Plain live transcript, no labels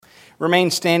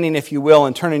Remain standing, if you will,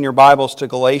 and turn in your Bibles to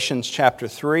Galatians chapter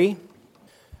 3.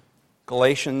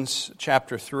 Galatians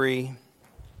chapter 3.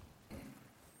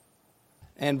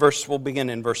 And we'll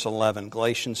begin in verse 11.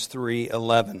 Galatians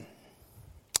 3:11.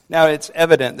 Now it's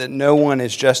evident that no one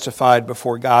is justified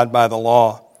before God by the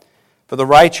law, for the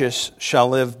righteous shall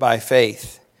live by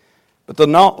faith. But the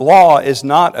law is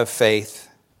not of faith.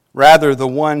 Rather, the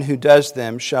one who does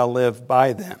them shall live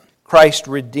by them. Christ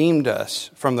redeemed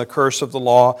us from the curse of the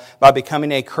law by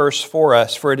becoming a curse for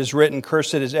us. For it is written,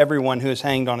 "Cursed is everyone who is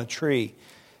hanged on a tree,"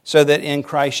 so that in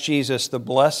Christ Jesus the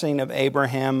blessing of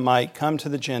Abraham might come to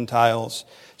the Gentiles,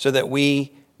 so that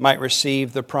we might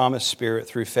receive the promised Spirit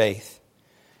through faith.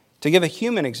 To give a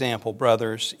human example,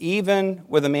 brothers, even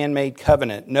with a man-made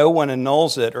covenant, no one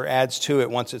annuls it or adds to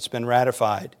it once it's been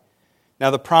ratified. Now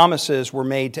the promises were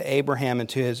made to Abraham and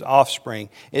to his offspring.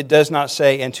 It does not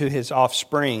say, "and to his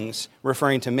offsprings,"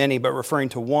 referring to many, but referring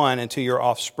to one, "and to your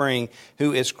offspring,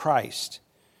 who is Christ."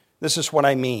 This is what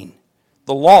I mean.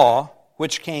 The law,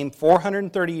 which came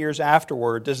 430 years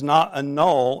afterward, does not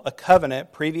annul a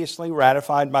covenant previously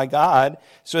ratified by God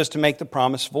so as to make the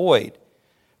promise void.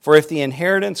 For if the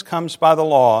inheritance comes by the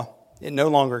law, it no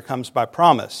longer comes by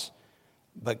promise,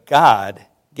 but God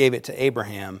gave it to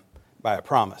Abraham by a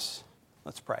promise.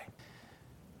 Let's pray.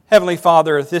 Heavenly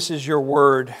Father, this is your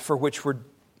word for which we're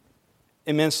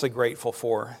immensely grateful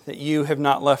for, that you have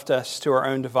not left us to our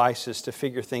own devices to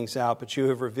figure things out, but you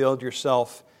have revealed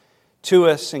yourself to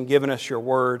us and given us your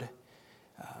word.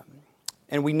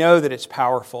 And we know that it's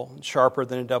powerful and sharper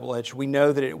than a double-edged. We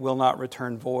know that it will not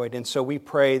return void. And so we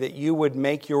pray that you would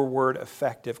make your word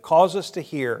effective. Cause us to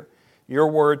hear your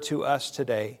word to us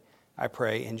today, I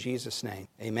pray in Jesus' name.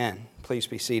 Amen. Please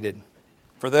be seated.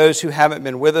 For those who haven't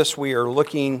been with us, we are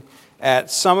looking at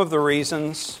some of the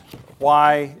reasons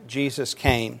why Jesus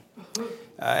came.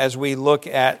 As we look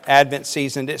at Advent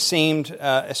season, it seemed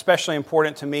especially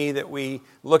important to me that we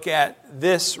look at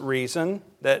this reason,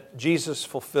 that Jesus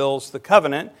fulfills the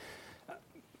covenant.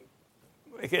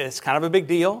 It's kind of a big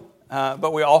deal,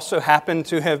 but we also happen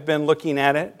to have been looking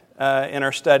at it in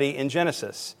our study in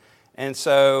Genesis. And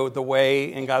so the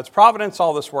way in God's providence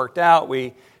all this worked out,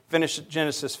 we finished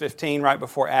Genesis 15 right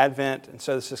before Advent, and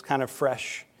so this is kind of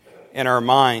fresh in our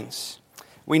minds.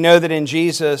 We know that in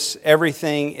Jesus,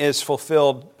 everything is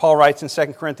fulfilled. Paul writes in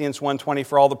 2 Corinthians 1:20,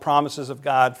 "For all the promises of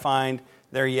God find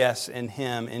their yes in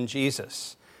Him," in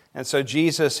Jesus. And so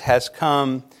Jesus has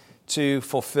come to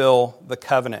fulfill the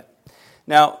covenant.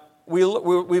 Now,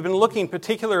 we've been looking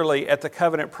particularly at the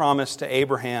covenant promise to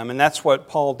Abraham, and that's what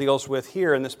Paul deals with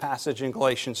here in this passage in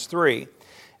Galatians 3.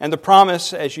 And the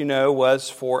promise, as you know, was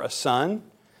for a son,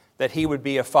 that he would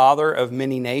be a father of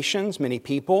many nations, many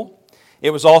people.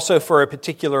 It was also for a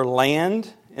particular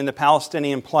land in the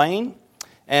Palestinian plain,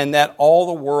 and that all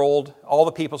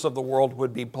the peoples of the world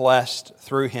would be blessed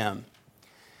through him.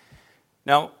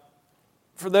 Now,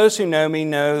 for those who know me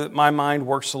know that my mind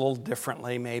works a little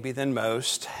differently maybe than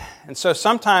most. And so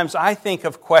sometimes I think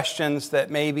of questions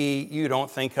that maybe you don't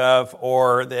think of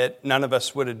or that none of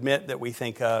us would admit that we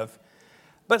think of.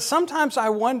 But sometimes I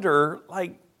wonder,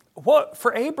 what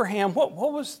for Abraham, what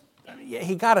was,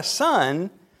 he got a son,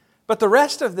 but the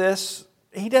rest of this,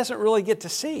 he doesn't really get to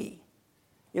see.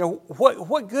 You know,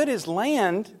 what good is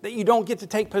land that you don't get to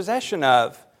take possession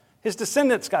of? His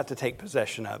descendants got to take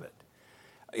possession of it.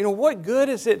 You know, what good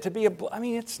is it to be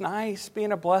it's nice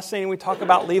being a blessing. We talk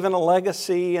about leaving a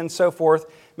legacy and so forth.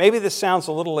 Maybe this sounds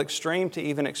a little extreme to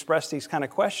even express these kind of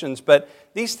questions, but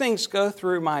these things go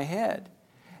through my head.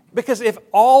 Because if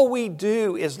all we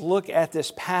do is look at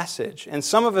this passage, and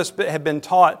some of us have been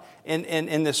taught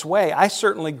in this way, I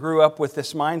certainly grew up with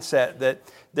this mindset that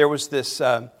there was this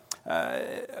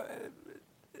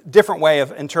different way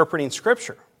of interpreting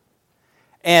Scripture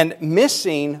and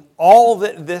missing all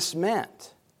that this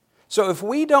meant. So if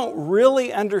we don't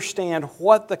really understand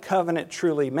what the covenant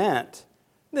truly meant,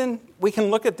 then we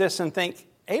can look at this and think,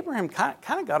 Abraham kind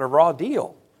of got a raw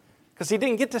deal because he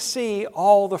didn't get to see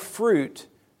all the fruit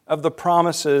of the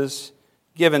promises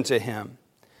given to him.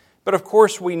 But of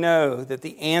course we know that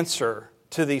the answer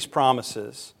to these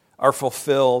promises are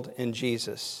fulfilled in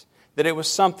Jesus. That it was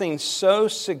something so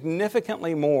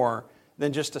significantly more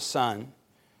than just a son,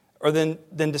 or than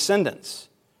descendants,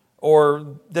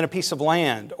 or than a piece of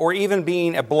land, or even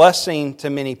being a blessing to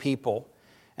many people.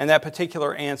 And that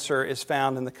particular answer is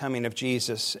found in the coming of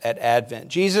Jesus at Advent.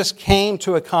 Jesus came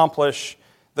to accomplish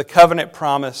the covenant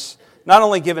promise, not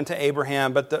only given to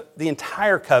Abraham, but the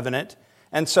entire covenant.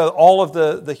 And so all of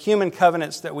the human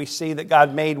covenants that we see that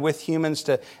God made with humans,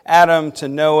 to Adam, to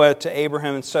Noah, to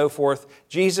Abraham, and so forth,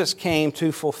 Jesus came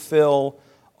to fulfill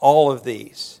all of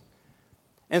these.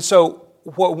 And so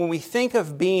when we think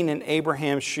of being in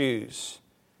Abraham's shoes,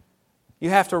 you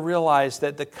have to realize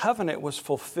that the covenant was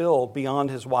fulfilled beyond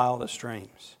his wildest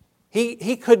dreams.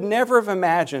 He could never have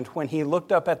imagined when he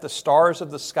looked up at the stars of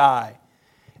the sky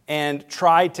and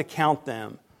tried to count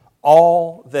them,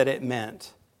 all that it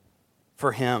meant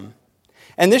for him.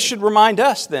 And this should remind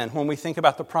us then, when we think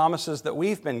about the promises that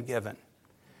we've been given,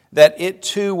 that it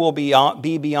too will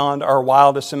be beyond our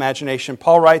wildest imagination.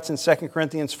 Paul writes in 2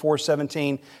 Corinthians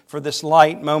 4:17, "For this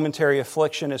light momentary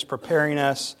affliction is preparing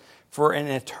us for an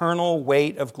eternal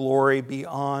weight of glory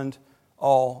beyond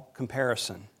all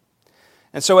comparison."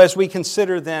 And so as we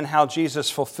consider then how Jesus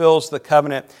fulfills the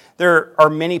covenant, there are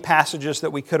many passages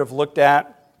that we could have looked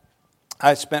at.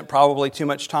 I spent probably too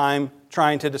much time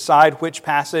trying to decide which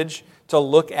passage to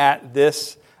look at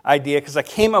this idea, because I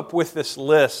came up with this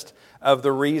list of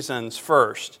the reasons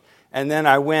first. And then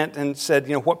I went and said,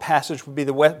 what passage would be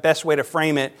the best way to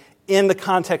frame it in the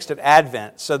context of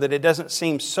Advent so that it doesn't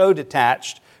seem so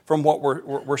detached from what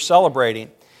we're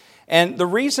celebrating. And the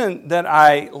reason that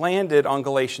I landed on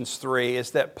Galatians 3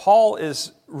 is that Paul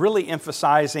is really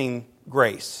emphasizing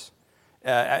grace.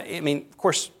 Of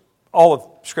course, all of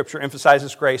Scripture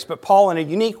emphasizes grace, but Paul in a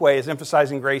unique way is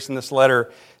emphasizing grace in this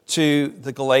letter to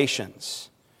the Galatians.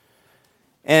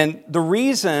 And the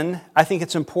reason I think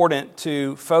it's important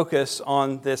to focus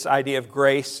on this idea of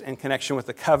grace in connection with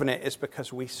the covenant is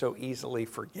because we so easily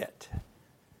forget.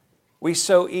 We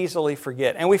so easily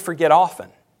forget, and we forget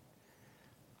often.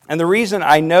 And the reason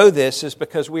I know this is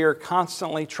because we are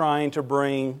constantly trying to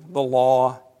bring the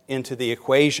law into the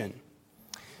equation.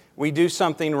 We do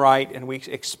something right and we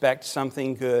expect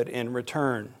something good in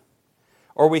return.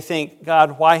 Or we think,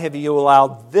 God, why have you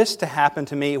allowed this to happen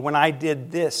to me when I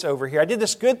did this over here? I did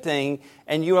this good thing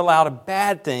and you allowed a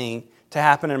bad thing to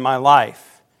happen in my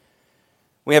life.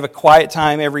 We have a quiet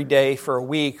time every day for a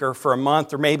week or for a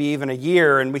month or maybe even a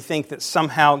year, and we think that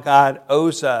somehow God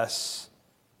owes us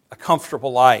a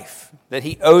comfortable life, that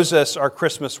He owes us our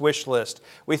Christmas wish list.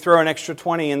 We throw an extra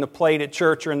 20 in the plate at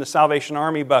church or in the Salvation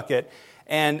Army bucket,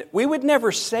 and we would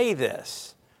never say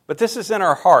this, but this is in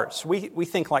our hearts. We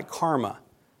think like karma,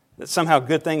 that somehow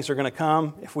good things are going to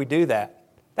come if we do that.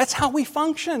 That's how we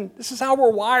function. This is how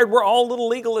we're wired. We're all little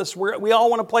legalists. We all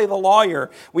want to play the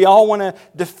lawyer. We all want to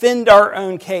defend our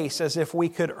own case as if we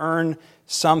could earn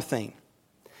something.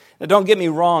 Now, don't get me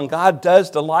wrong. God does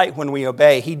delight when we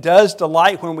obey. He does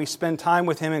delight when we spend time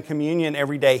with Him in communion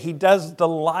every day. He does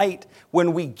delight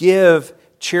when we give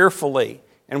cheerfully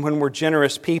and when we're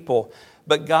generous people.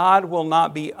 But God will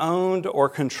not be owned or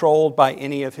controlled by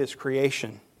any of His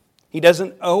creation. He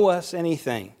doesn't owe us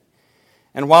anything.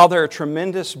 And while there are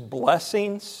tremendous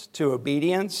blessings to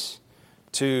obedience,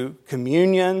 to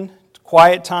communion, to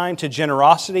quiet time, to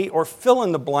generosity, or fill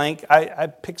in the blank, I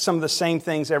pick some of the same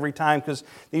things every time because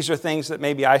these are things that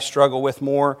maybe I struggle with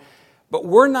more. But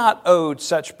we're not owed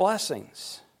such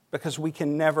blessings because we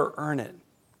can never earn it.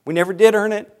 We never did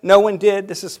earn it. No one did.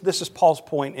 This is Paul's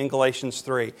point in Galatians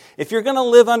 3. If you're going to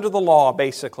live under the law,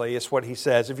 basically, is what he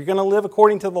says. If you're going to live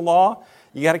according to the law,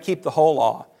 you got to keep the whole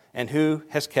law. And who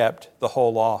has kept the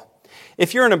whole law?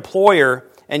 If you're an employer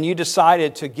and you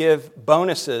decided to give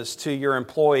bonuses to your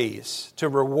employees to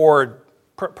reward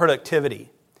productivity,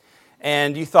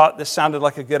 and you thought this sounded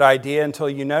like a good idea until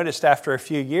you noticed after a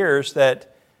few years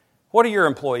that, what do your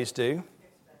employees do?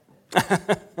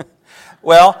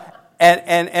 Well,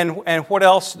 and what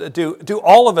else do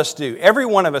all of us do? Every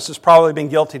one of us has probably been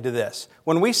guilty to this.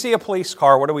 When we see a police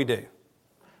car, what do?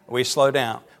 We slow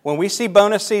down. When we see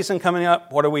bonus season coming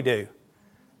up, what do?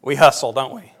 We hustle,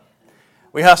 don't we?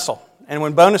 We hustle. And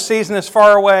when bonus season is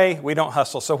far away, we don't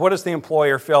hustle. So what does the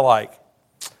employer feel like?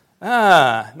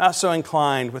 Not so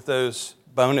inclined with those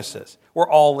bonuses. We're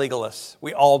all legalists.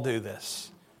 We all do this.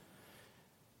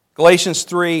 Galatians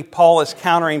 3, Paul is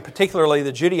countering particularly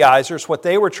the Judaizers. What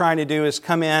they were trying to do is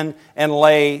come in and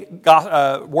lay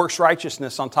works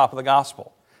righteousness on top of the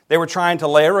gospel. They were trying to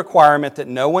lay a requirement that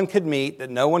no one could meet, that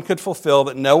no one could fulfill,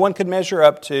 that no one could measure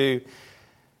up to.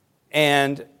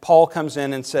 And Paul comes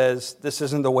in and says, this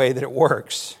isn't the way that it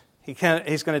works. He's going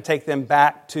to take them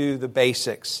back to the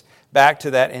basics, back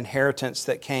to that inheritance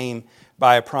that came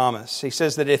by a promise. He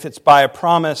says that if it's by a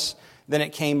promise, then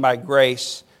it came by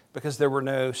grace because there were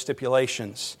no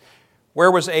stipulations. Where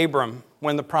was Abram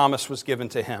when the promise was given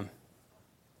to him?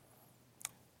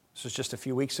 This was just a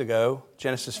few weeks ago,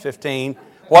 Genesis 15.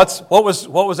 What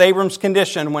was Abram's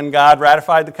condition when God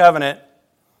ratified the covenant?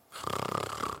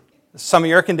 Some of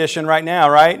your condition right now,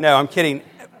 right? No, I'm kidding.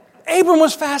 Abram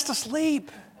was fast asleep.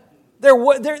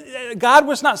 God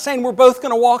was not saying we're both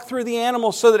going to walk through the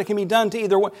animals so that it can be done to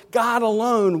either one. God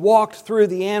alone walked through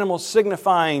the animals,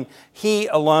 signifying He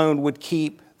alone would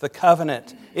keep the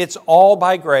covenant. It's all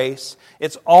by grace.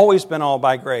 It's always been all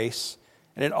by grace,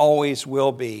 and it always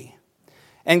will be.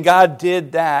 And God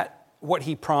did that, what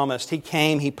He promised. He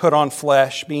came, He put on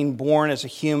flesh, being born as a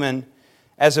human,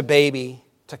 as a baby,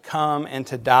 to come and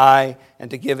to die and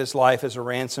to give His life as a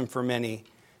ransom for many,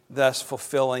 thus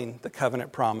fulfilling the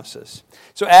covenant promises.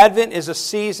 So Advent is a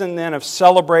season then of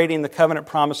celebrating the covenant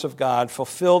promise of God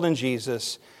fulfilled in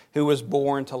Jesus, who was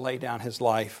born to lay down His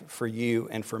life for you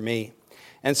and for me.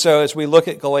 And so as we look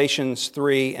at Galatians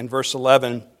 3 and verse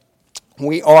 11,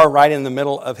 we are right in the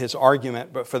middle of his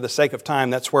argument, but for the sake of time,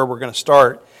 that's where we're going to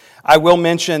start. I will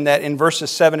mention that in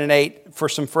verses 7 and 8, for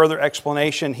some further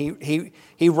explanation,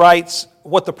 he writes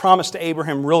what the promise to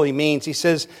Abraham really means. He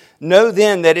says, "Know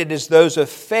then that it is those of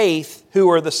faith who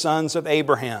are the sons of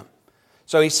Abraham."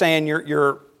 So he's saying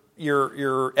your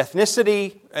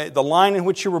ethnicity, the line in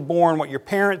which you were born, what your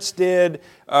parents did,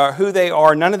 who they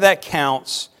are, none of that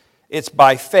counts. It's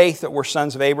by faith that we're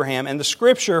sons of Abraham. And the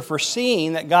Scripture,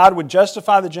 foreseeing that God would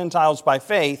justify the Gentiles by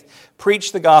faith,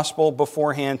 preached the gospel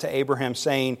beforehand to Abraham,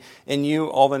 saying, "In you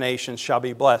all the nations shall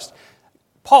be blessed."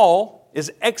 Paul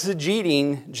is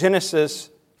exegeting Genesis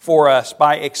for us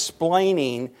by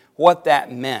explaining what that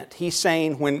meant. He's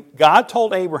saying when God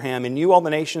told Abraham, "In you all the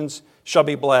nations shall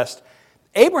be blessed,"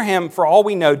 Abraham, for all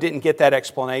we know, didn't get that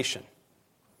explanation.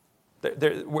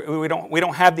 We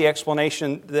don't have the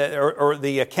explanation or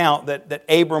the account that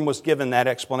Abram was given that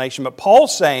explanation. But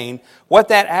Paul's saying what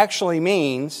that actually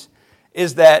means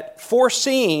is that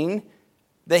foreseeing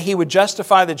that he would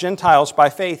justify the Gentiles by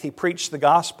faith, he preached the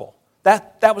gospel.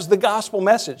 That was the gospel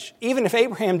message. Even if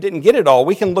Abraham didn't get it all,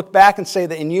 we can look back and say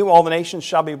that in you all the nations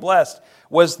shall be blessed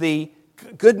was the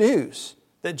good news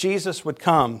that Jesus would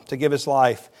come to give His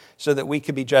life so that we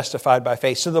could be justified by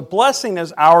faith. So the blessing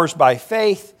is ours by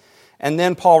faith. And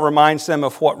then Paul reminds them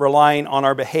of what relying on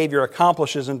our behavior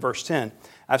accomplishes in verse 10.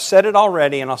 I've said it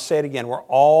already, and I'll say it again.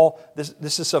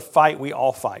 This is a fight we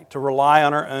all fight, to rely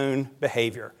on our own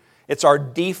behavior. It's our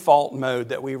default mode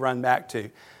that we run back to.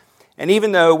 And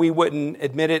even though we wouldn't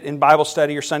admit it in Bible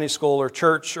study or Sunday school or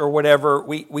church or whatever,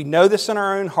 we know this in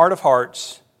our own heart of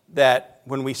hearts, that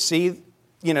when we see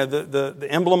the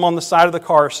emblem on the side of the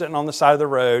car sitting on the side of the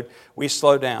road, we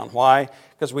slow down. Why?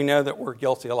 Because we know that we're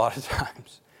guilty a lot of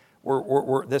times.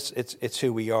 It's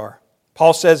who we are.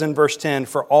 Paul says in verse 10,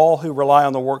 "For all who rely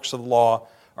on the works of the law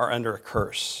are under a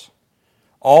curse."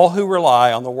 All who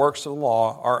rely on the works of the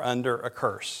law are under a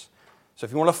curse. So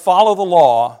if you want to follow the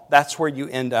law, that's where you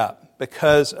end up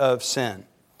because of sin.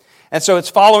 And so it's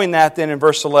following that then in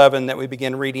verse 11 that we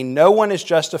begin reading, "No one is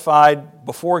justified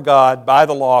before God by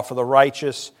the law, for the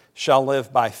righteous shall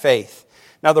live by faith."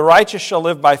 Now, the righteous shall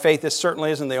live by faith. This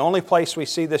certainly isn't the only place we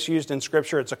see this used in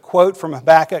Scripture. It's a quote from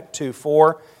Habakkuk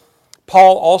 2:4.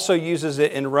 Paul also uses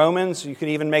it in Romans. You could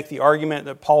even make the argument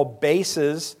that Paul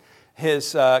bases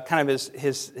his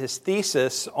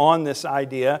thesis on this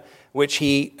idea, which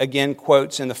he again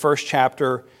quotes in the first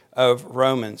chapter of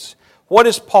Romans. What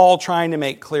is Paul trying to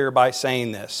make clear by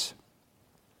saying this?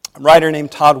 A writer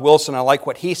named Todd Wilson, I like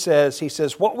what he says. He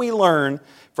says, what we learn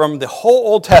from the whole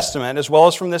Old Testament, as well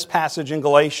as from this passage in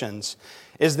Galatians,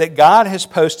 is that God has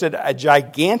posted a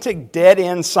gigantic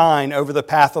dead-end sign over the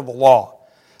path of the law.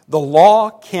 The law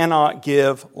cannot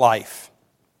give life.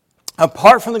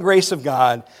 Apart from the grace of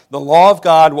God, the law of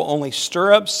God will only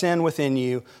stir up sin within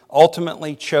you,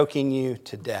 ultimately choking you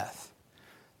to death.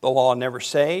 The law never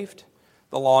saved.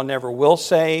 The law never will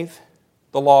save.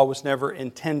 The law was never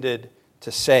intended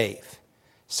to save.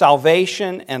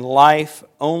 Salvation and life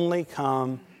only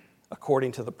come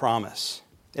according to the promise.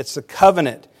 It's the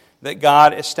covenant that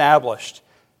God established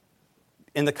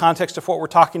in the context of what we're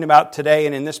talking about today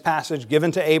and in this passage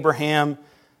given to Abraham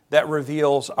that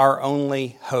reveals our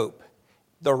only hope.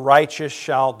 The righteous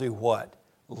shall do what?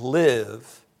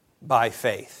 Live by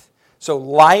faith. So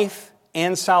life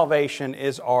and salvation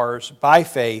is ours by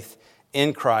faith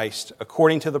in Christ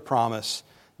according to the promise,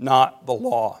 not the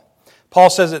law. Paul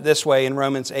says it this way in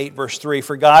Romans 8, verse 3,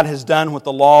 "For God has done what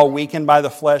the law, weakened by the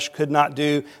flesh, could not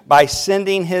do. By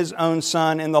sending His own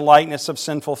Son in the likeness of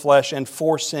sinful flesh and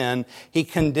for sin, He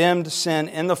condemned sin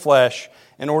in the flesh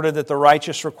in order that the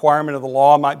righteous requirement of the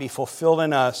law might be fulfilled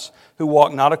in us who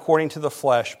walk not according to the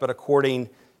flesh, but according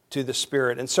to the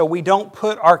Spirit." And so we don't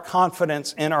put our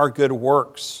confidence in our good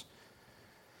works.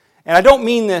 And I don't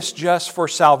mean this just for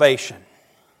salvation.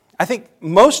 I think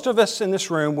most of us in this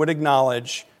room would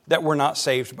acknowledge that we're not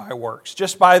saved by works,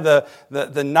 just by the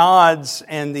nods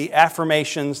and the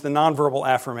affirmations, the nonverbal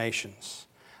affirmations.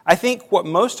 I think what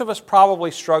most of us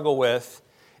probably struggle with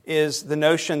is the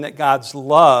notion that God's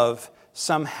love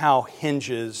somehow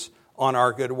hinges on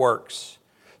our good works.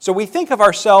 So we think of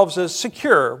ourselves as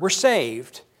secure, we're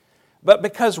saved, but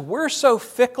because we're so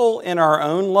fickle in our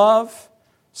own love,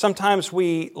 sometimes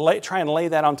we try and lay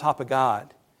that on top of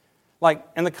God. Like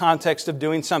in the context of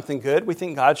doing something good, we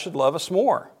think God should love us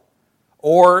more.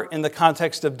 Or in the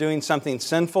context of doing something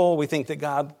sinful, we think that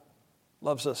God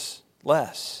loves us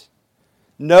less.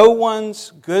 No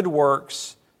one's good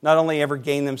works not only ever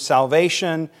gained them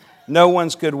salvation, no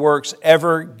one's good works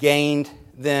ever gained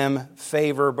them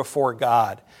favor before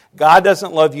God. God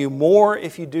doesn't love you more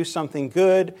if you do something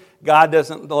good. God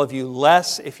doesn't love you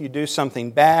less if you do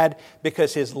something bad,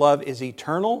 because His love is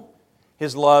eternal,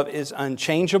 His love is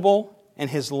unchangeable, and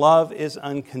His love is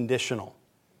unconditional.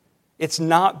 It's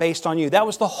not based on you. That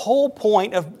was the whole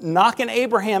point of knocking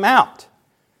Abraham out.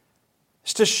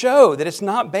 It's to show that it's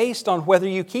not based on whether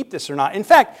you keep this or not. In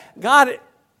fact, God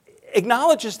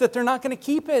acknowledges that they're not going to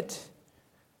keep it,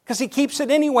 because He keeps it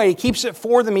anyway. He keeps it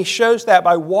for them. He shows that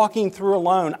by walking through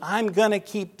alone. I'm going to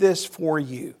keep this for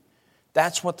you.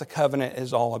 That's what the covenant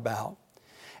is all about.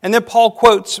 And then Paul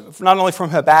quotes not only from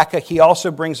Habakkuk, he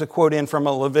also brings a quote in from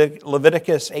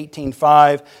Leviticus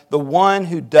 18:5. The one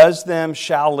who does them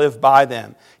shall live by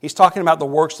them. He's talking about the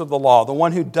works of the law. The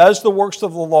one who does the works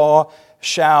of the law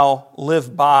shall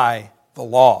live by the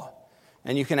law.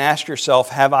 And you can ask yourself,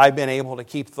 have I been able to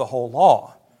keep the whole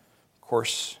law? Of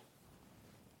course,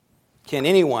 can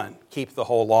anyone keep the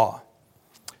whole law?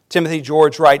 Timothy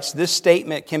George writes, this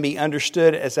statement can be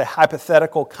understood as a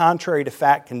hypothetical contrary to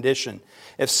fact condition.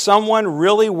 If someone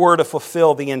really were to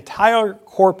fulfill the entire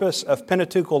corpus of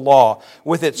Pentateuchal law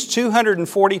with its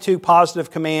 242 positive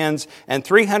commands and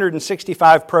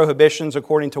 365 prohibitions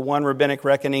according to one rabbinic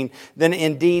reckoning, then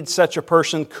indeed such a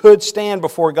person could stand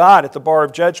before God at the bar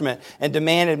of judgment and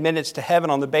demand admittance to heaven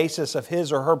on the basis of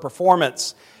his or her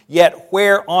performance. Yet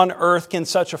where on earth can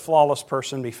such a flawless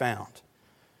person be found?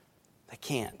 They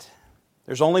can't.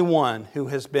 There's only one who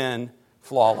has been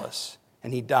flawless,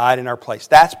 and He died in our place.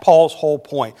 That's Paul's whole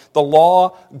point. The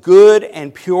law, good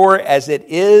and pure as it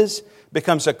is,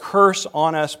 becomes a curse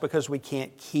on us because we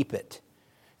can't keep it.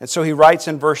 And so he writes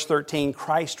in verse 13,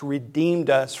 Christ redeemed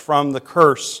us from the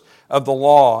curse of the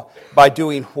law by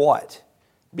doing what?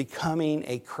 Becoming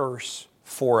a curse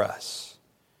for us.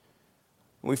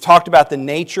 We've talked about the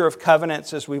nature of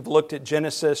covenants as we've looked at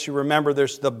Genesis. You remember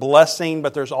there's the blessing,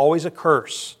 but there's always a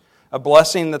curse. A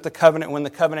blessing that when the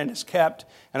covenant is kept,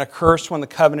 and a curse when the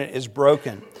covenant is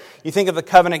broken. You think of the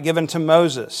covenant given to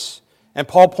Moses. And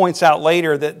Paul points out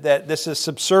later that this is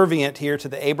subservient here to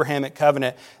the Abrahamic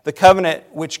covenant. The covenant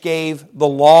which gave the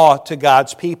law to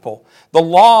God's people. The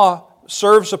law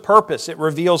serves a purpose. It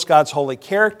reveals God's holy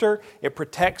character. It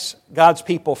protects God's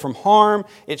people from harm.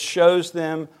 It shows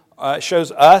us,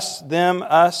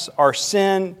 our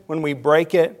sin when we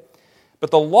break it.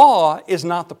 But the law is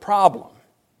not the problem.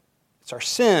 It's our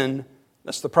sin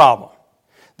that's the problem.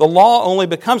 The law only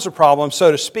becomes a problem,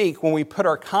 so to speak, when we put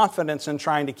our confidence in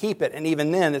trying to keep it. And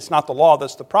even then, it's not the law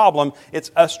that's the problem.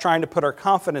 It's us trying to put our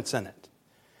confidence in it.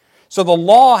 So the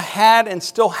law had and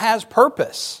still has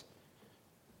purpose.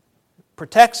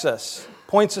 Protects us,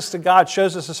 points us to God,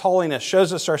 shows us His holiness,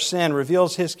 shows us our sin,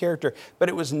 reveals His character. But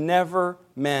it was never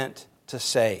meant to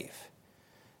save.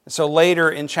 And so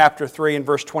later in chapter 3 and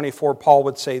verse 24, Paul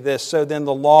would say this, so then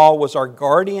the law was our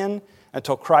guardian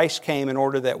until Christ came in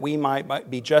order that we might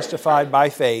be justified by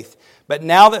faith. But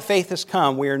now that faith has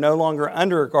come, we are no longer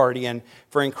under a guardian,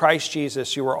 for in Christ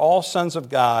Jesus you are all sons of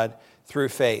God through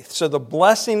faith. So the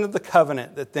blessing of the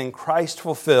covenant that then Christ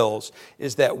fulfills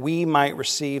is that we might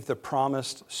receive the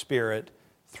promised Spirit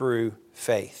through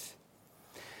faith.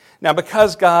 Now,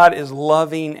 because God is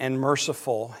loving and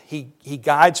merciful, He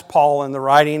guides Paul in the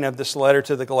writing of this letter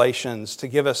to the Galatians to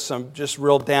give us some just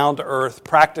real down-to-earth,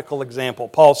 practical example.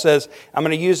 Paul says, I'm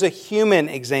going to use a human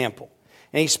example.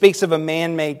 And he speaks of a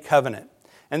man-made covenant.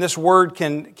 And this word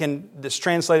this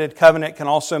translated covenant can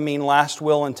also mean last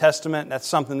will and testament. That's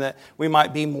something that we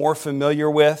might be more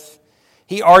familiar with.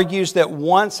 He argues that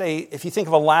if you think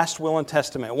of a last will and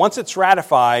testament, once it's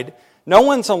ratified, no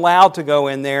one's allowed to go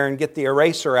in there and get the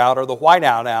eraser out or the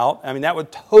whiteout out. I mean, that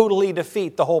would totally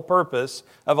defeat the whole purpose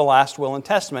of a last will and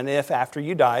testament if after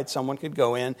you died, someone could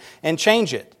go in and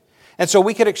change it. And so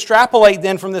we could extrapolate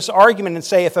then from this argument and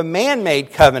say if a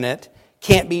man-made covenant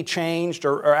can't be changed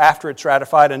or after it's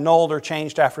ratified, annulled or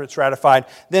changed after it's ratified,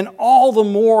 then all the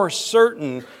more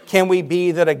certain can we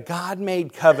be that a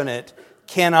God-made covenant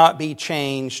cannot be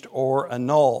changed or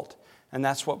annulled. And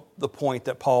that's what the point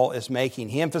that Paul is making.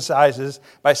 He emphasizes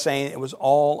by saying it was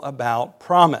all about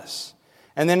promise.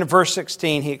 And then in verse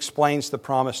 16, he explains the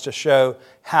promise to show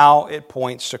how it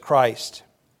points to Christ.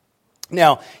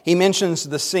 Now, he mentions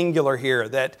the singular here,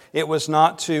 that it was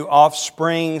not to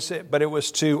offsprings, but it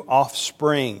was to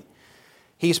offspring.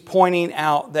 He's pointing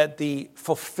out that the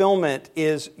fulfillment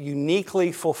is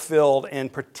uniquely fulfilled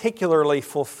and particularly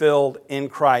fulfilled in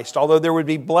Christ. Although there would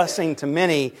be blessing to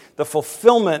many, the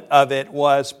fulfillment of it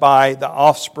was by the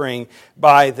offspring,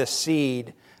 by the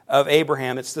seed of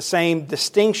Abraham. It's the same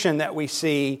distinction that we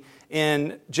see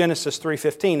in Genesis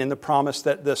 3:15 in the promise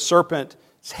that the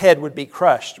serpent's head would be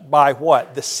crushed by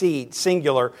what? The seed,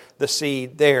 singular, the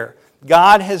seed there.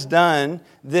 God has done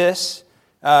this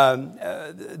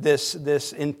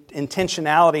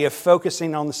intentionality of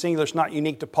focusing on the singular. It's not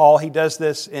unique to Paul. He does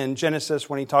this in Genesis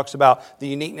when he talks about the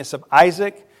uniqueness of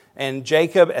Isaac and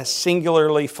Jacob as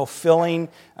singularly fulfilling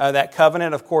that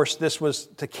covenant. Of course, this was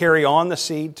to carry on the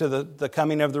seed to the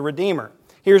coming of the Redeemer.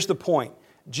 Here's the point.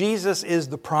 Jesus is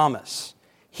the promise.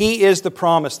 He is the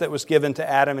promise that was given to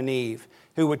Adam and Eve,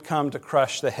 who would come to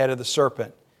crush the head of the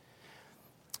serpent.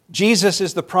 Jesus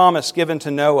is the promise given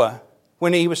to Noah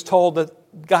when he was told that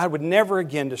God would never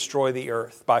again destroy the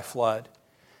earth by flood,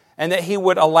 and that He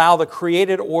would allow the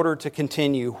created order to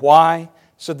continue. Why?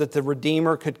 So that the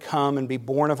Redeemer could come and be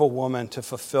born of a woman to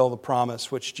fulfill the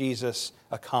promise which Jesus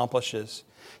accomplishes.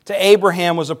 To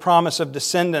Abraham was a promise of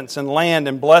descendants and land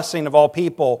and blessing of all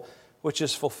people, which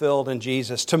is fulfilled in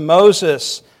Jesus. To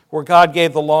Moses, where God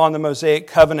gave the law and the Mosaic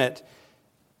covenant,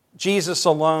 Jesus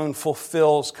alone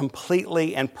fulfills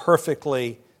completely and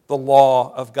perfectly the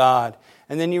law of God.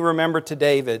 And then you remember to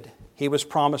David, he was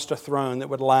promised a throne that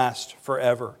would last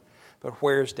forever. But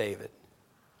where's David?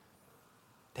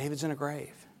 David's in a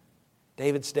grave.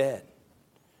 David's dead.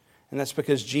 And that's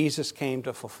because Jesus came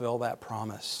to fulfill that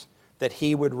promise, that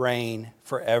He would reign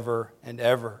forever and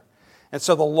ever. And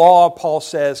so the law, Paul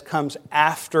says, comes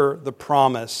after the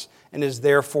promise and is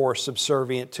therefore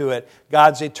subservient to it.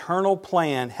 God's eternal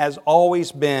plan has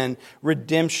always been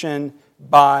redemption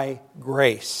by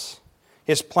grace.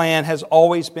 His plan has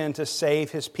always been to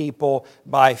save His people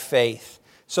by faith.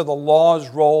 So the law's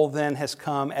role then has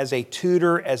come as a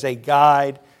tutor, as a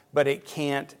guide, but it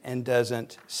can't and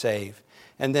doesn't save.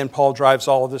 And then Paul drives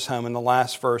all of this home in the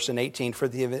last verse in 18.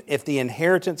 If the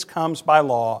inheritance comes by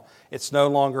law, it's no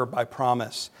longer by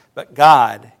promise, but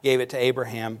God gave it to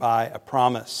Abraham by a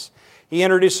promise. He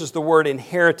introduces the word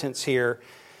inheritance here.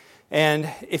 And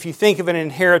if you think of an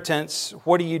inheritance,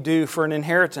 what do you do for an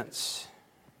inheritance?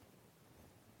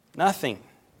 Nothing.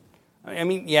 I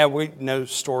mean, yeah, we know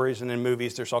stories and in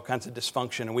movies there's all kinds of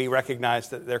dysfunction, and we recognize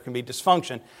that there can be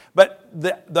dysfunction. But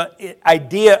the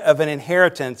idea of an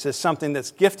inheritance is something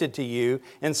that's gifted to you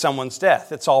in someone's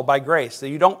death. It's all by grace. So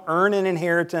you don't earn an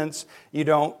inheritance. You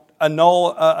don't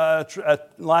annul a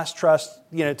last trust,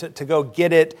 to go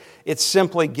get it. It's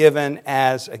simply given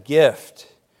as a gift.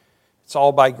 It's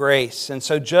all by grace. And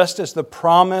so just as the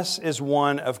promise is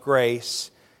one of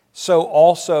grace, so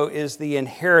also is the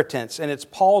inheritance. And it's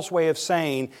Paul's way of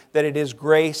saying that it is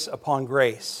grace upon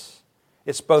grace.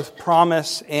 It's both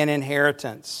promise and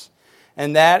inheritance.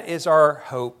 And that is our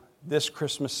hope this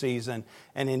Christmas season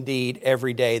and indeed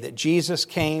every day, that Jesus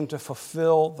came to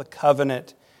fulfill the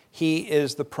covenant. He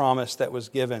is the promise that was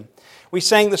given. We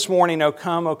sang this morning, O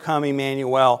come,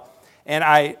 Immanuel.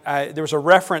 And there was a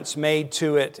reference made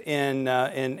to it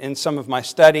in some of my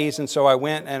studies, and so I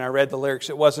went and I read the lyrics.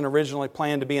 It wasn't originally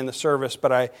planned to be in the service,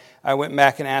 but I went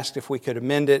back and asked if we could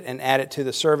amend it and add it to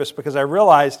the service, because I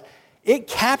realized it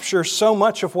captures so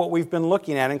much of what we've been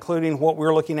looking at, including what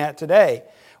we're looking at today.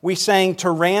 We sang,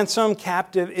 to ransom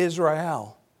captive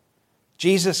Israel.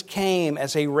 Jesus came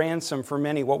as a ransom for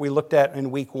many, what we looked at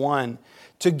in week 1.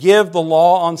 To give the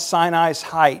law on Sinai's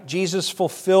height. Jesus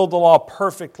fulfilled the law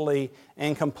perfectly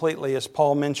and completely, as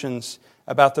Paul mentions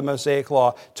about the Mosaic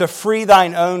law. To free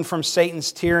thine own from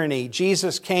Satan's tyranny.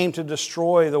 Jesus came to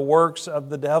destroy the works of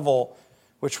the devil,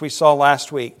 which we saw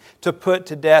last week. To put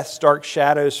to death's dark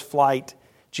shadows flight.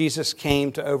 Jesus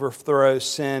came to overthrow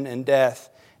sin and death.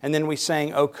 And then we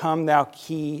sang, O come thou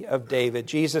key of David.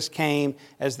 Jesus came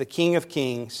as the King of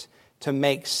Kings to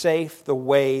make safe the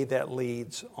way that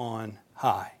leads on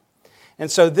high.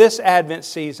 And so this Advent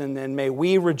season, then, may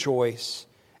we rejoice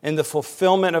in the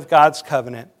fulfillment of God's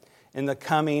covenant, in the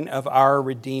coming of our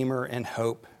Redeemer and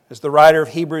hope. As the writer of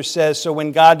Hebrews says, so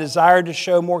when God desired to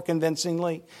show more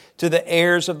convincingly to the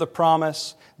heirs of the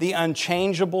promise the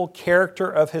unchangeable character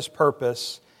of His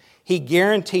purpose, He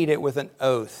guaranteed it with an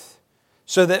oath,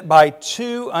 so that by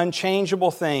two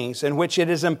unchangeable things in which it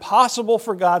is impossible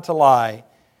for God to lie,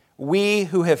 we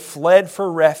who have fled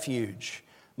for refuge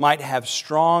might have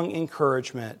strong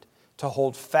encouragement to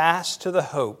hold fast to the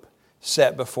hope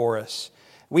set before us.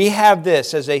 We have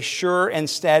this as a sure and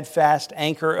steadfast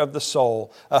anchor of the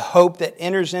soul, a hope that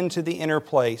enters into the inner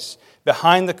place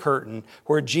behind the curtain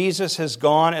where Jesus has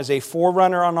gone as a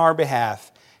forerunner on our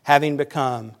behalf, having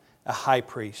become a high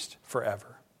priest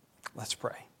forever. Let's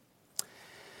pray.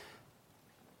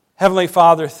 Heavenly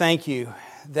Father, thank you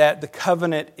that the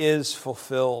covenant is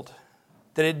fulfilled,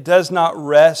 that it does not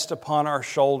rest upon our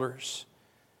shoulders,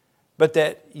 but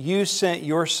that you sent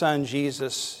your Son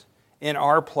Jesus in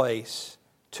our place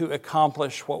to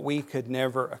accomplish what we could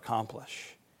never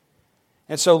accomplish.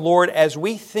 And so, Lord, as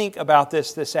we think about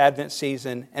this Advent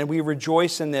season and we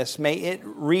rejoice in this, may it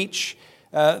reach,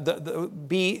 the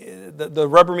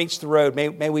rubber meets the road.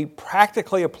 May we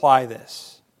practically apply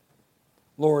this,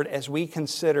 Lord, as we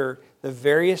consider the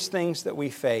various things that we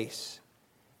face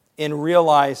in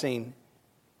realizing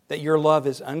that your love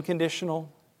is unconditional,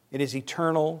 it is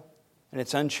eternal, and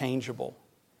it's unchangeable.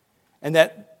 And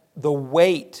that the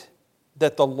weight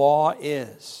that the law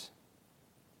is,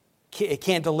 it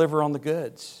can't deliver on the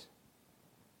goods.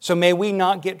 So may we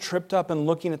not get tripped up in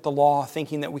looking at the law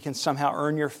thinking that we can somehow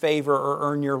earn your favor or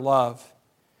earn your love.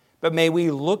 But may we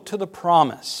look to the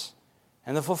promise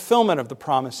and the fulfillment of the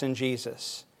promise in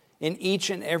Jesus in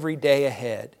each and every day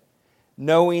ahead,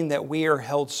 knowing that we are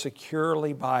held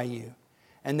securely by you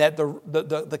and that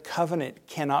the covenant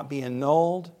cannot be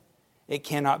annulled, it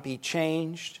cannot be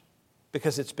changed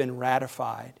because it's been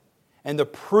ratified. And the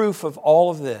proof of all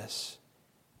of this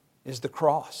is the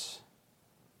cross.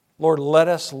 Lord, let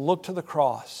us look to the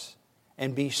cross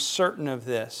and be certain of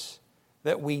this,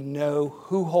 that we know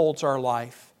who holds our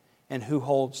life and who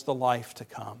holds the life to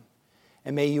come.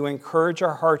 And may you encourage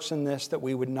our hearts in this, that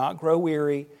we would not grow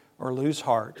weary or lose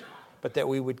heart, but that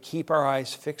we would keep our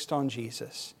eyes fixed on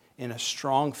Jesus in a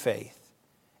strong faith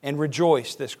and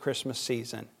rejoice this Christmas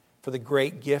season for the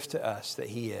great gift to us that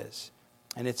He is.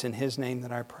 And it's in His name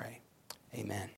that I pray. Amen.